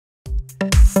Here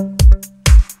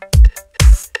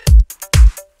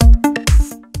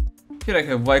I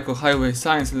have WIKO Highway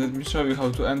Signs, and let me show you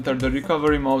how to enter the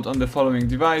recovery mode on the following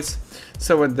device.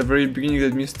 So at the very beginning,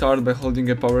 let me start by holding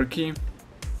a power key,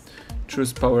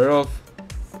 choose power off,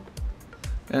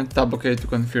 and tap OK to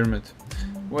confirm it.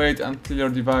 Wait until your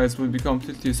device will be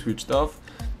completely switched off,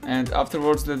 and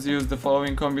afterwards let's use the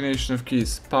following combination of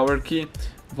keys: power key,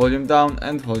 volume down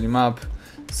and volume up.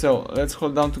 So let's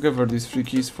hold down together these three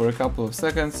keys for a couple of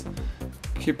seconds,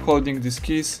 keep holding these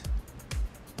keys,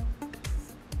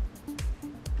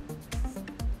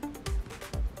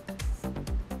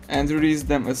 and release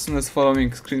them as soon as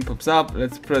following screen pops up.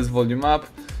 Let's press volume up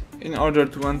in order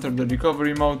to enter the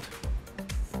recovery mode.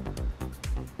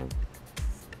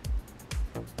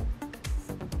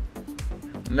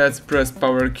 Let's press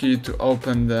power key to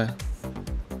open the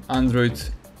Android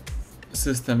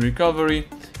system recovery,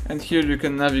 and here you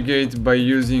can navigate by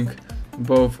using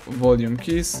both volume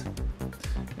keys.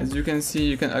 As you can see,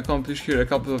 you can accomplish here a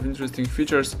couple of interesting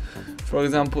features. For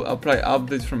example, apply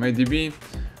update from ADB,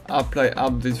 apply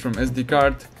update from SD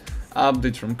card,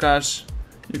 update from cache.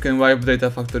 You can wipe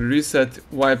data factory reset,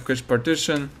 wipe cache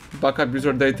partition, backup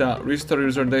user data, restore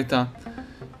user data.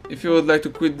 If you would like to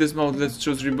quit this mode, let's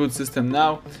choose Reboot System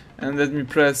now, and let me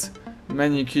press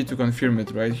menu key to confirm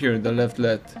it right here, the left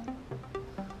LED.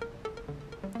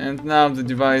 And now the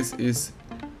device is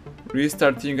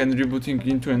restarting and rebooting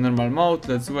into a normal mode.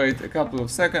 Let's wait a couple of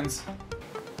seconds.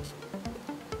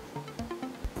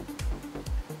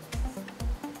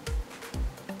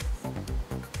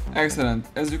 Excellent.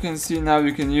 As you can see, now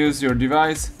you can use your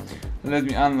device. Let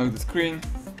me unlock the screen.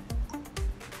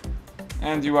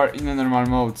 And you are in a normal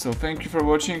mode. So thank you for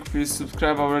watching. Please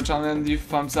subscribe our channel and leave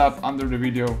thumbs up under the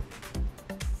video.